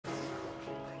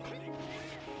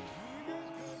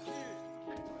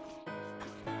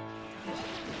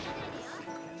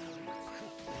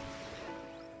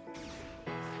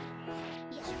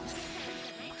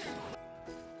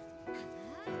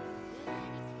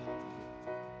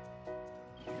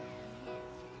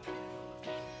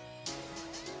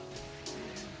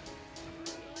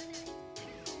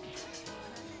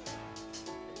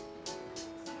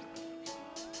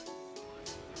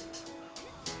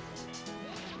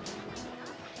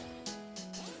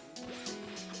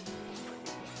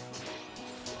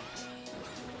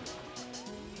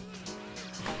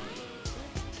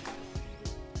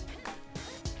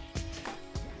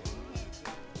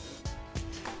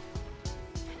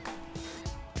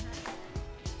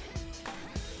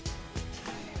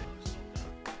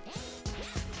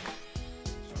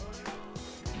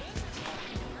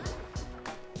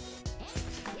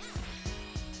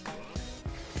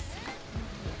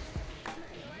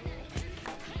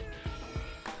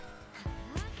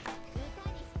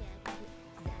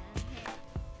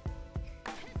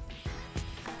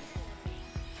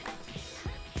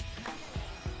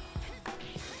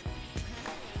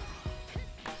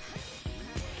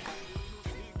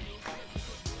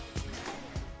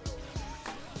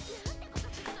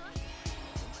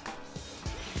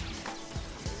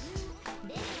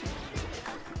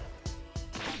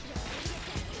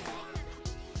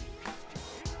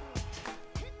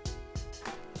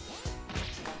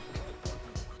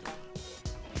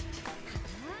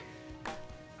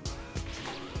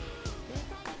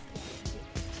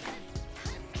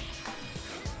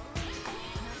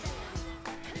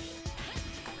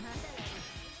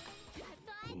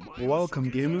Welcome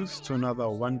gamers to another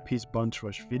One Piece Bunch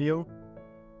Rush video.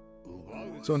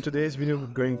 So in today's video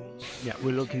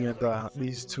we're looking at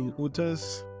these two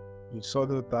Utas. You saw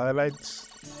the highlights,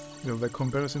 the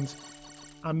comparisons.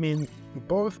 I mean,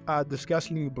 both are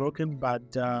disgustingly broken, but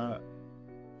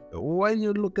when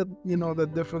you look at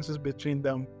the differences between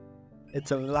them,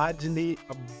 it's largely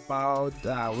about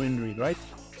win rate, right?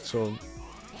 So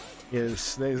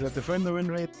yes, there's a defender win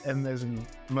rate and there's an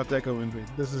attacker win rate.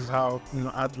 This is how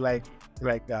I'd like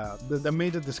the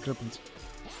major discrepancy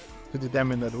to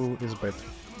determine that who is better.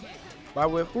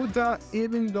 But with Uta,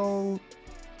 even though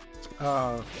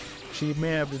she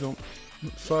may have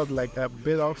felt like a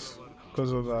bit off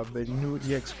because of the new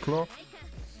EX claw,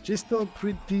 she's still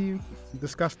pretty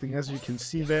disgusting. As you can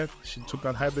see there, she took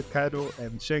out Hybrid Kaido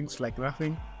and Shanks like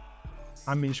nothing.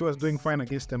 I mean, she was doing fine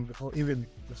against them before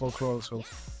claw, so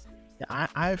yeah,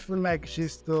 I feel like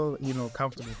she's still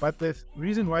comfortable. But the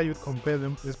reason why you compare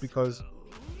them is because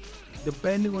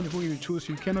depending on who you choose,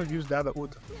 you cannot use the other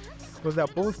Uta because they're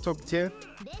both top tier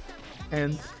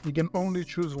and you can only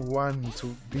choose one to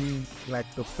be like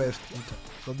the first Uta.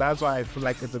 So that's why I feel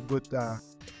like it's good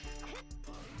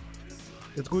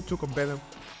to compare them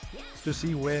to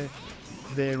see where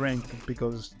they rank,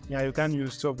 because you can't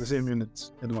use two of the same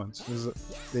units at once. This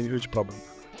is a huge problem.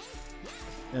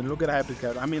 And look at Hybrid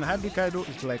Kaido. I mean, Hybrid Kaido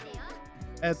is like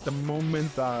at the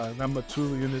moment number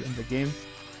 2 unit in the game.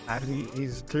 Actually,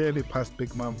 he's clearly past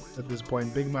Big Mom at this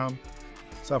point. Big Mom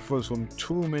suffers from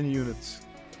too many units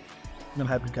than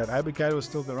Hybrid Kaido. Hybrid Kaido is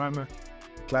still the runner,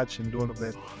 clutch, and do all of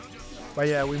that. But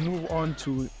yeah, we move on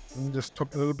to just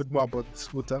talk a little bit more about this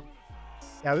Uta.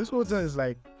 Yeah, this Uta is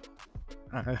like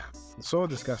so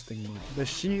disgusting. The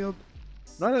shield,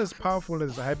 not as powerful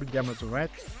as the Hybrid Yamato, right?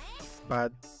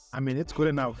 But I mean, it's good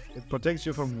enough. It protects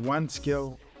you from one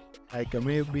skill, like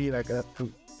maybe like a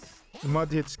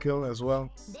multi-hit skill as well,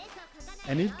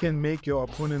 and it can make your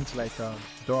opponents like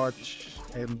dodge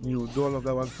and do all of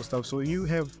that wonderful stuff. So you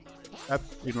have that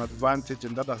advantage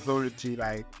and that authority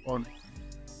like on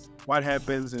what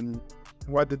happens and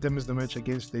what determines the match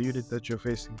against the unit that you're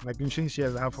facing. Like usually she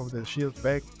has half of the shield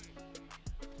back,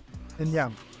 and yeah,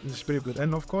 it's pretty good.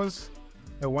 And of course,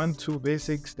 the 1-2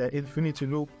 basics, the infinity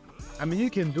loop. I mean, you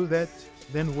can do that,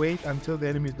 then wait until the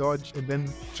enemy dodge and then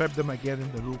trap them again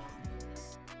in the loop.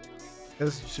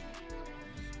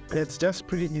 It's just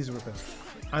pretty easy with her.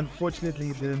 Unfortunately,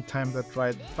 it didn't time that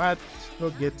right, but still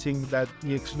getting that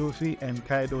EX Luffy and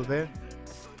Kaido there.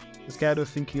 Is Kaido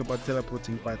thinking about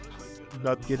teleporting, but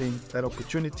not getting that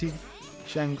opportunity.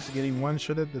 Shanks getting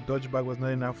one-shotted, the dodge bug was not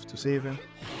enough to save him.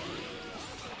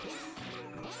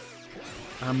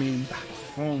 I mean,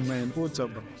 oh man, Uta,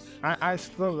 bro. I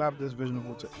still love this version of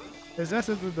Uta. It's just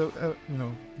with the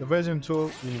version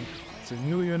 2, it's a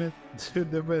new unit, it's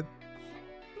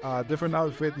a different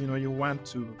outfit, you want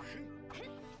to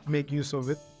make use of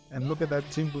it. And look at that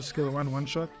team boost skill one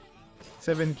shot,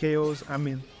 7 KOs. I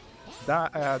mean,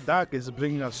 Dark is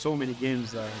bringing us so many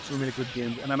games, so many good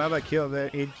games. And another kill there,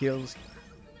 8 kills.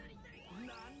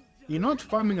 You're not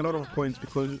farming a lot of points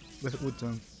because with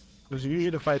Uta, because you're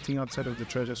usually fighting outside of the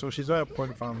treasure, so she's not a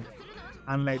point farmer.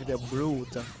 Unlike the blue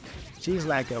Uta, she's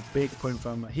like a big point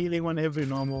farmer, healing on every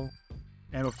normal,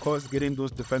 and of course getting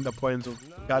those defender points of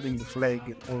guarding the flag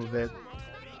and all of that.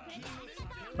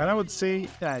 But I would say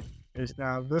that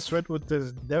this red Uta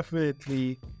is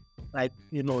definitely like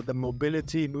the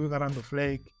mobility, moving around the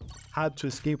flag, hard to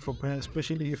escape from her,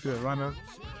 especially if you're a runner.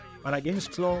 But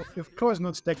against Claw, if Claw is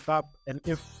not stacked up, and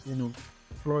if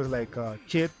Claw is like a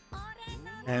kid,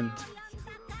 and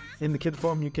in the kid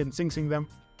form you can sing them.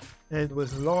 And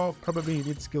with Law, probably you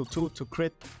need skill 2 to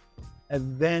crit,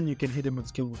 and then you can hit him with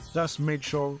skill 1. Just make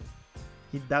sure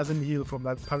he doesn't heal from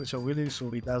that Punisher really, so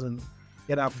he doesn't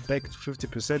get up back to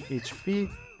 50% HP.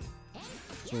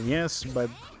 So yes, but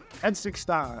at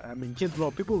 6-star, I mean, Kid Law,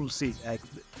 people will see. Like,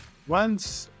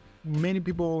 once many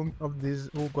people of these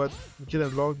who got Kid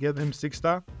Law get him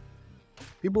 6-star,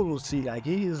 people will see like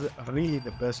he is really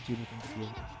the best unit in the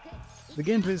game. The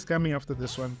gameplay is coming after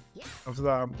this one,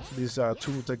 after these 2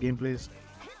 Uta gameplays.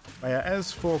 But yeah,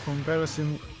 as for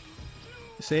comparison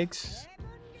 6,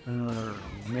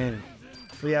 man.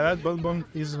 So yeah, that Bonbon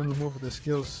is going to remove the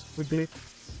skills quickly.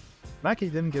 Lucky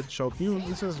didn't get shocked.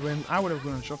 This is when I would have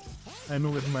gone shocked. I know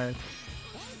with my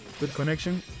good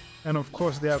connection. And of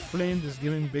course, their flame is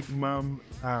giving Big Mom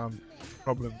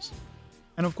problems.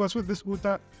 And of course, with this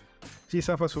Uta, she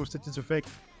suffers from status effect.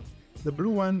 The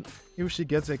blue one, if she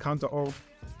gets a counter off,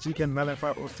 she can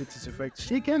nullify all status effects.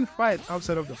 She can fight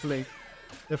outside of the flag,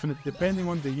 definitely, depending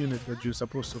on the unit that you're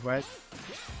supposed to fight.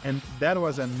 And that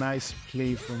was a nice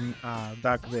play from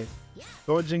Dark there.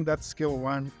 Dodging that skill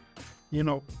 1 you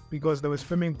know, because they were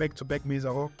spamming back-to-back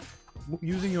Mizaho,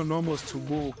 using your normals to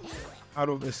move out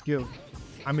of a skill.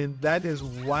 I mean, that is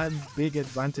one big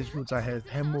advantage Uta has,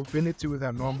 her mobility with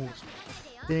her normals,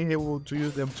 being able to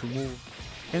use them to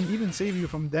move, and even save you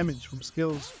from damage, from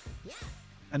skills,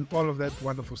 and all of that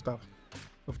wonderful stuff.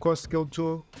 Of course, skill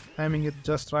 2, timing it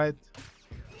just right.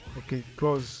 Okay,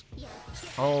 close.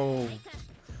 Oh,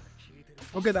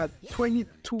 look at that,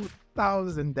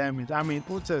 22,000 damage. I mean,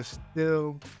 Uta's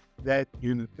still that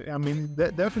unit. I mean,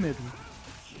 definitely.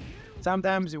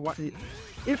 Sometimes you want,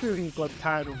 if you got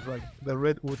tired of like the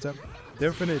red Uta,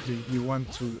 definitely you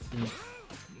want to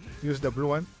use the blue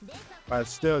one. But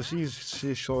still, she's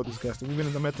so disgusting. Even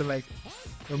in the meta, like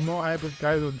the more hybrid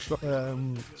guys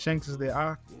on Shanks as they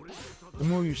are, the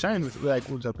more you shine with like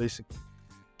Uta, basically.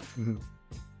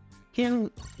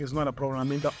 King is not a problem. I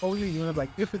mean, the only unit, like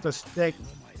if it's a stack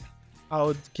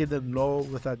out kid and low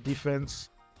with a defense,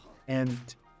 and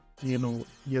you know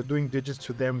you're doing digits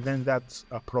to them, then that's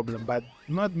a problem. But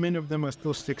not many of them are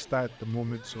still 6-star at the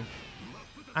moment, so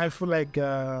I feel like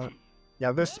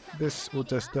yeah, this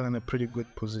Uta is still in a pretty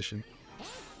good position.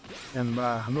 And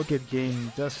look at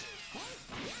game, just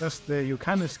there, you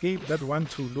can't escape that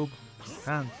 1-2 loop. You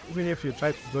can't, even if you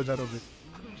try to dodge out of it.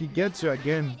 He gets you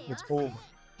again, it's over.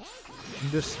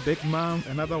 And this big mom,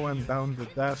 another one down the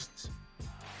dust.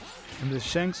 And the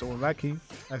Shanks, oh lucky,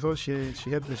 I thought she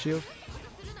hit the shield.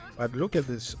 But look at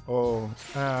this, oh,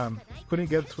 couldn't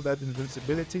get through that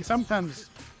invincibility. Sometimes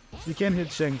you can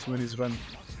hit Shanks when he's running.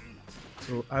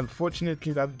 So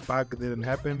unfortunately that bug didn't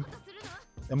happen.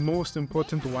 The most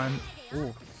important one,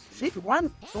 oh, see,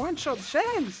 one shot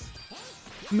Shanks.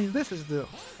 I mean, this is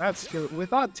that skill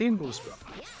without tingles, bro.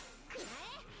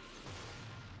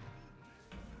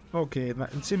 Okay,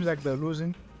 it seems like they're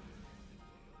losing.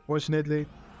 Fortunately,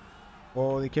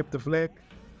 oh, they kept the flag.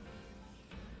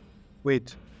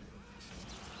 Wait.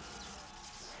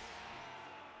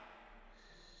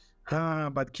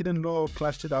 But Kid Law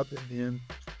clashed it out in the end.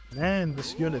 Man,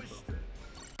 this unit.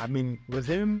 I mean, with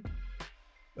him,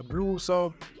 the blue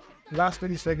sub, last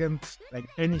 20 seconds, like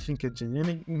anything can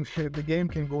change. The game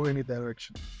can go any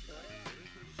direction.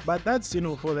 But that's, you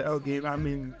know, for the L game. I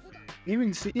mean,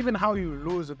 even how you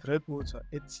lose with Red Water,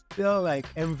 it's still like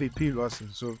MVP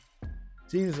losses. So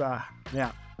these are,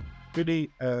 yeah, pretty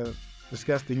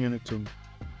disgusting unit too.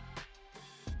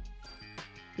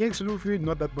 EX Luffy,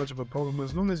 not that much of a problem.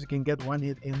 As long as you can get one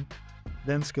hit in,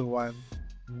 then skill 1,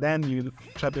 then you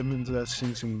trap him into that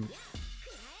Sing Sing.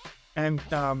 And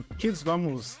Kid's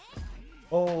normals,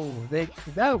 oh,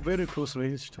 they're very close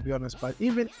range, to be honest. But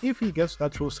even if he gets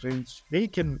that close range, they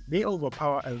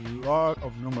overpower a lot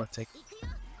of normal attack.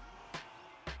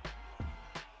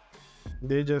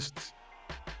 They just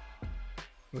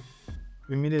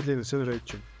immediately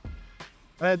accelerate you.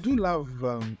 I do love,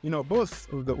 you know,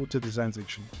 both of the Uta designs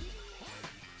actually.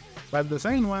 But the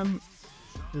second one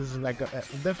is like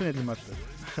definitely much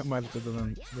better, much better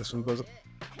than this one, because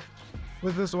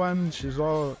with this one, she's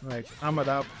all like armored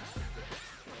up.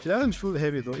 She doesn't feel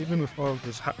heavy though, even with all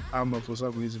this armor for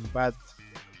some reason. But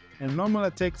in normal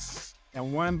attacks,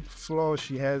 and one flaw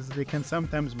she has, they can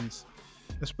sometimes miss.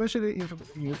 Especially if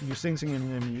you Sing Sing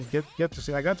and you get to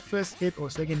say, I got first hit or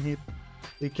second hit,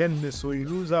 they can miss, so you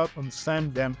lose out on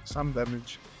some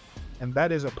damage, and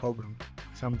that is a problem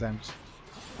sometimes,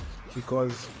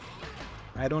 because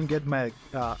I don't get my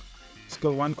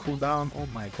skill 1 cooldown. Oh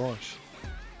my gosh,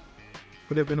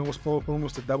 could have been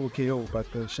almost a double KO,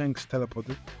 but the Shanks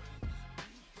teleported.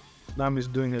 Nam is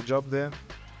doing a job there,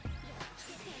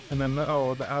 and then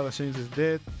oh, the other Shanks is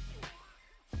dead.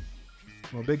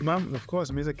 Well, Big Mom, of course,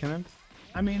 Misa Cannon.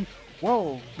 I mean,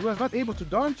 whoa, he was not able to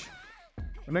dodge.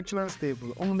 An actually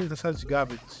unstable, only the such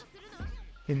garbage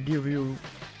can give you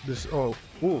this. Oh,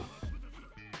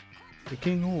 the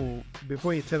king who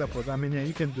before he teleports. I mean, yeah,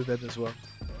 you can do that as well.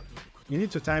 You need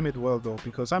to time it well though,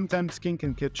 because sometimes king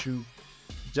can catch you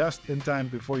just in time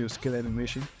before your skill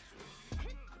animation.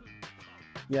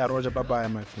 Yeah, Roger, bye bye,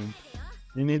 my friend.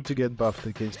 You need to get buffed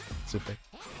against this effect.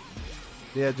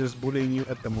 They are just bullying you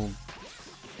at the moment.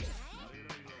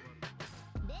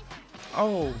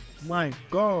 Oh my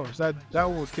gosh, that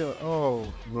will kill.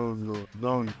 Oh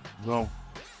no.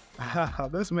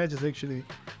 This match is actually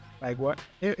like what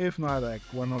if not like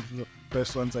one of the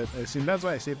best ones I've seen. That's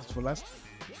why I saved it for last.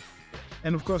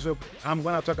 And of course I'm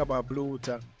gonna talk about Blue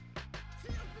Uta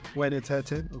when it's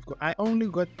hurting. Of course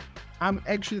I'm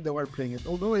actually the one playing it,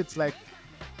 although it's like,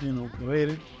 you know,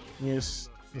 rated, yes,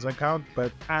 it's a count,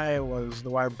 but I was the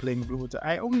one playing Blue Uta.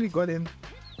 I only got in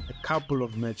a couple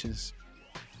of matches.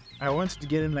 I wanted to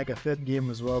get in like a third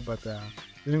game as well, but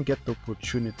didn't get the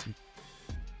opportunity.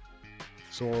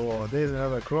 So there's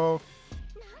another claw.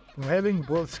 We're having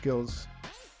both skills.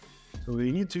 So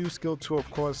we need to use skill 2, of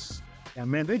course. Yeah,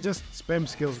 man, they just spam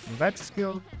skills. That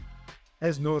skill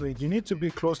has no range. You need to be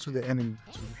close to the enemy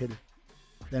to hit it.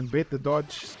 Then bait the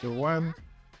dodge, skill 1.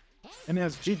 And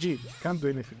it's GG. Can't do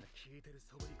anything.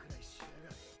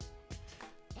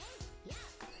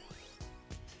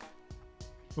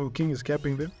 Oh, King is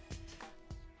capping them.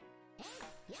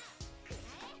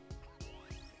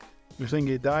 You think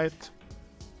he died?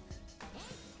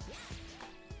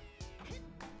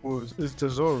 Oh, it's the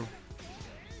Zoro.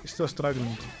 He's still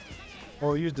struggling.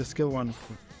 Oh, use the skill 1.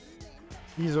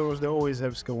 These Zoros, they always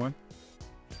have skill 1.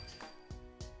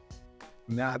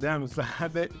 Nah, damn, it's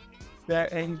like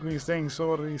they're angry, saying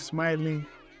sorry, smiling.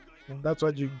 And that's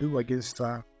what you do against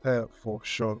her for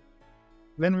sure.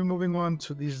 Then we're moving on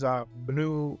to these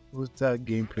blue with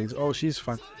gameplays. Oh, she's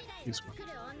fun. She's fun.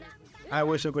 I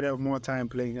wish I could have more time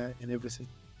playing her and everything.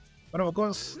 But of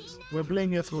course, we're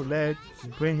playing her through lag,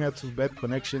 we're playing her through bad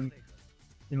connection,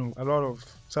 you know, a lot of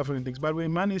suffering things. But we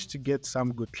managed to get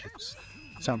some good clips.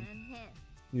 Some.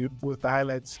 With the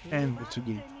highlights and the 2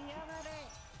 games.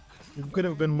 It could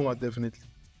have been more, definitely.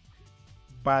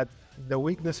 But the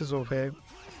weaknesses of her,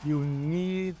 you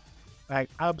need like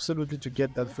absolutely to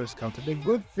get that first counter. The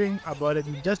good thing about it,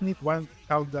 you just need 1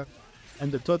 counter,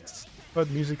 and the third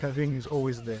musical thing is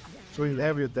always there. So you'll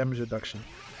have your damage reduction.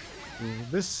 So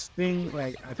this thing,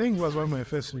 like, I think was one of my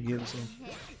first 2 games. So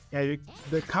yeah,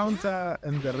 the counter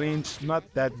and the range not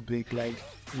that big. Like,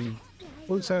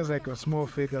 Ultra is like a small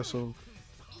figure, so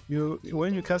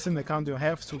when you cast in the counter, you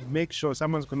have to make sure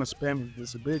someone's gonna spam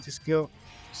this ability skill,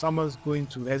 someone's going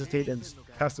to hesitate and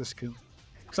cast a skill.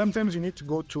 Sometimes you need to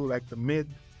go to like the mid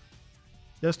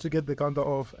just to get the counter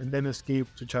off and then escape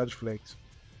to charge flags.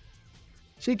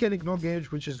 She can ignore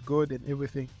gauge, which is good and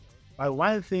everything. But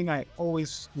one thing I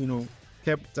always,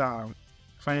 kept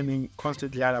finding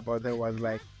constantly out about her was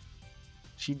like,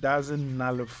 she doesn't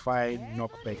nullify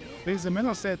knockback. There's a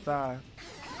metal set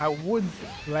I would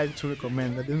like to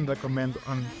recommend, I didn't recommend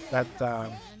on that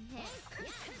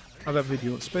other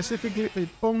video. Specifically, it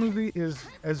only is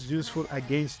as useful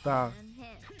against the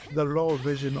low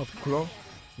version of Claw.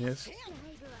 Yes,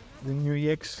 the new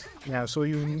EX. Yeah, so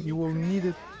you will need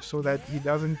it so that he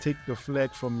doesn't take the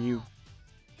flag from you.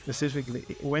 Specifically,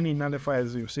 when he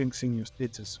nullifies you, seeing your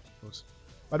status, of course.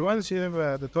 But once you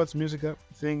have the Thoughts Musica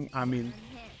thing, I mean,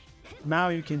 now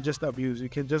you can just abuse, you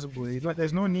can just bully.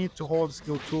 There's no need to hold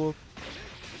skill 2.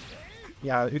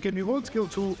 Yeah, you hold skill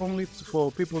 2 only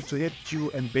for people to hit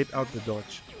you and bait out the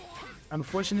dodge.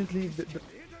 Unfortunately,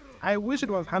 I wish it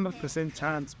was 100%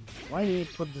 chance. Why did you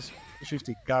put this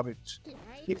 50 garbage?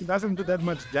 It doesn't do that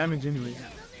much damage anyway.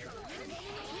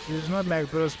 It's not like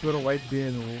Spiro White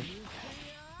Bean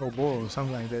or Bull or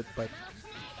something like that, but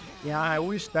yeah, I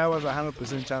wish that was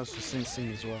 100% chance to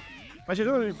sing as well. But you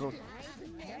don't really broke.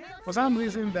 For some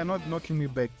reason, they're not knocking me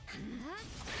back.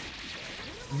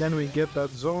 Then we get that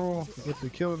Zoro, we get the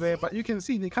kill there, but you can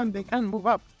see they can't move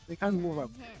up. They can't move up.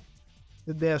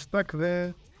 They're stuck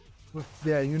there with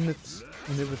their units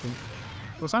and everything.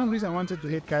 For some reason, I wanted to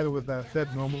hit Kaido with a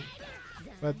third normal,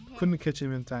 but couldn't catch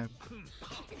him in time.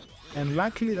 And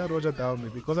luckily that Roger downed me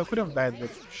because I could have died there.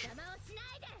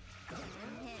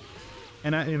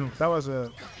 And that was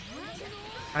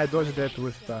I dodged that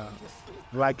with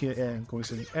lucky and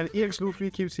coincidence. And EX Luffy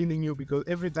keeps healing you because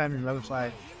every time you level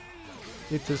 5,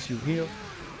 it says you heal.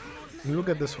 And look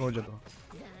at this Roger though.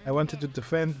 I wanted to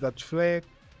defend that flag,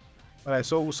 but I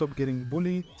saw Usopp getting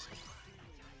bullied.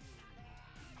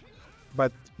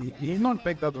 But he not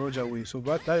back that Roger away, so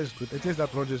that is good. At least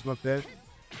that Roger is not there.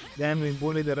 Then we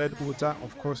bully the Red Uta,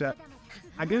 of course.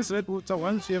 Against Red Uta,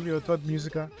 once you have your Thought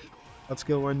Musica, at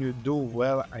skill 1, you do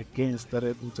well against the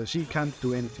Red Uta. She can't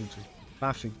do anything to you.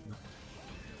 Nothing.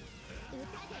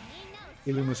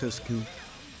 Even with her skill.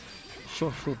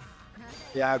 So,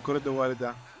 yeah, I couldn't do what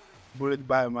bullied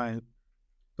by my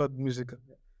Thought Musica.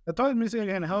 The Thought Musica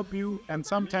can help you and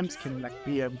sometimes can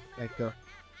be a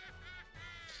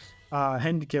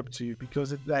handicap to you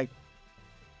because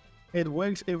it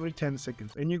works every 10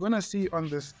 seconds. And you're gonna see on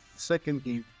this second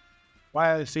game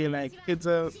why I say it's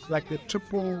a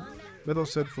triple metal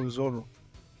set for Zoro.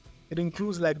 It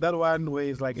includes that one where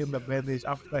he's in the bandage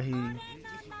after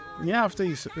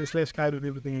he slashed Kaido and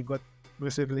everything. He got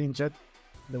basically injured.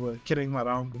 They were carrying him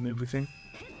around and everything.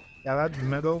 Yeah, that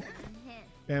metal.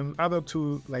 And other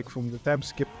two from the time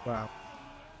skip.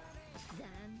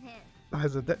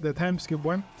 The time skip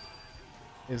one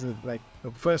is the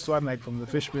first one from the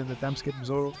Fishman, the time skip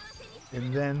Zoro,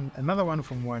 and then another one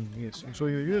from one. Yes, so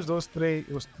you use those three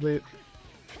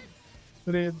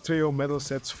trio metal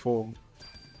sets for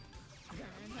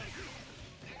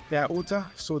their Uta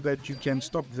so that you can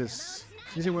stop this.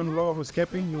 You see, when Law was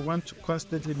capping, you want to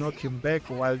constantly knock him back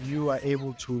while you are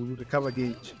able to recover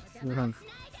gauge.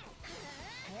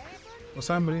 For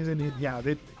some reason,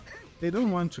 they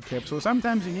don't want to cap. So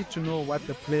sometimes you need to know what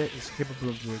the player is capable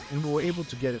of doing, and we were able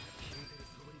to get it,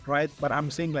 right? But I'm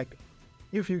saying, like,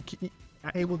 if you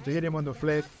are able to hit him on the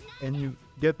flag and you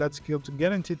get that skill, to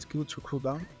guaranteed skill to cool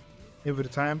down every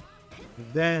time,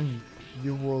 then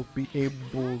you will be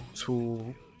able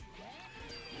to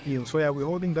heal. So yeah, we're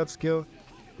holding that skill.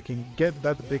 We can get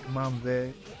that big mom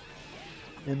there,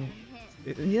 and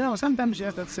you know, sometimes she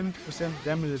has that 70%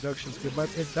 damage reduction skill,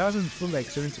 but it doesn't feel like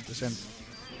 70%.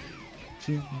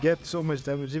 She gets so much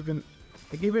damage even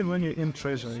when you're in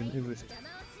treasure and everything.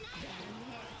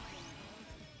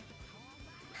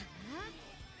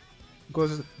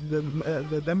 Because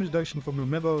the damage reduction from the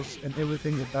medals and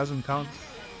everything, it doesn't count.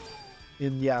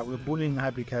 And yeah, we're bullying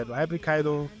Hybrid Kaido. Hybrid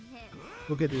Kaido,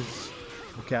 look at this.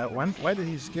 Okay, why did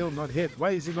his skill not hit?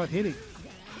 Why is he not hitting?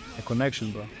 A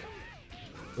connection, bro.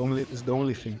 It's the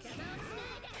only thing.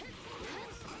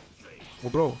 Oh,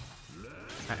 bro.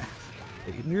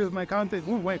 Here's my counter.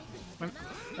 Oh, wait.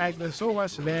 Like, there's so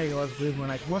much lag I was doing when,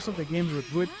 like, most of the games were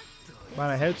good, but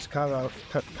I had to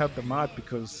cut them out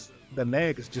because the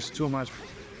lag is just too much.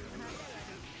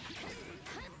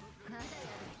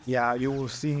 Yeah, you will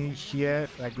see here,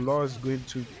 like, Law is going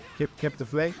to keep the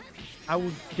flag. I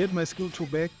would get my skill 2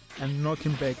 back and knock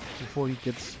him back before he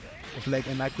gets the flag,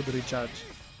 and I could recharge.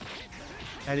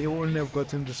 And he wouldn't have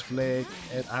gotten this flag,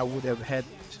 and I would have had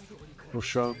for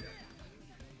sure.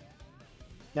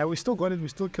 Yeah, we still got it, we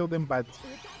still killed him, but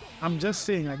I'm just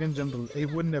saying, like, in general, he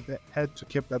wouldn't have had to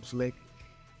keep that flag.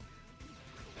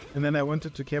 And then I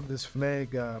wanted to keep this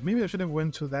flag. Maybe I should have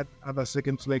went to that other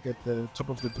second flag at the top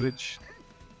of the bridge.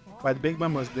 But Big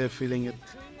Mom was there feeling it.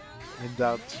 I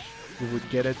doubt we would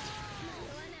get it.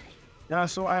 Yeah,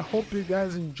 so I hope you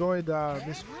guys enjoyed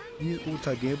these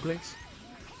Uta gameplays.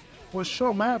 For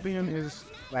sure, my opinion is,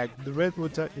 like, the red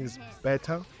Uta is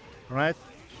better, right?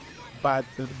 But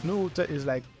the blue Uta is,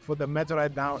 like, for the meta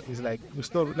right now, is like, we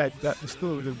still like that. It's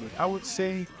still really good. I would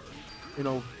say, you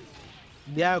know,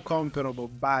 they are comparable,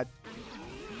 but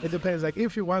it depends. Like,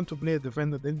 if you want to play a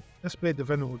defender, then just play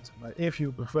defender Uta. But if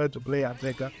you prefer to play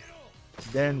attacker,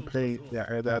 then play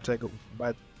the attacker.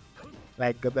 But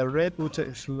like, the red Uta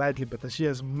is slightly better. She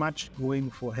has much going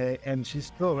for her, and she's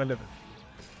still relevant.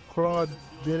 Claude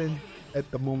didn't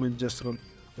at the moment just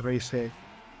raise her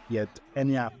yet. And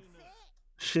yeah,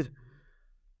 shit,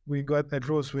 we got a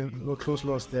close win, close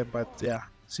loss there. But yeah,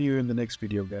 see you in the next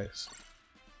video, guys.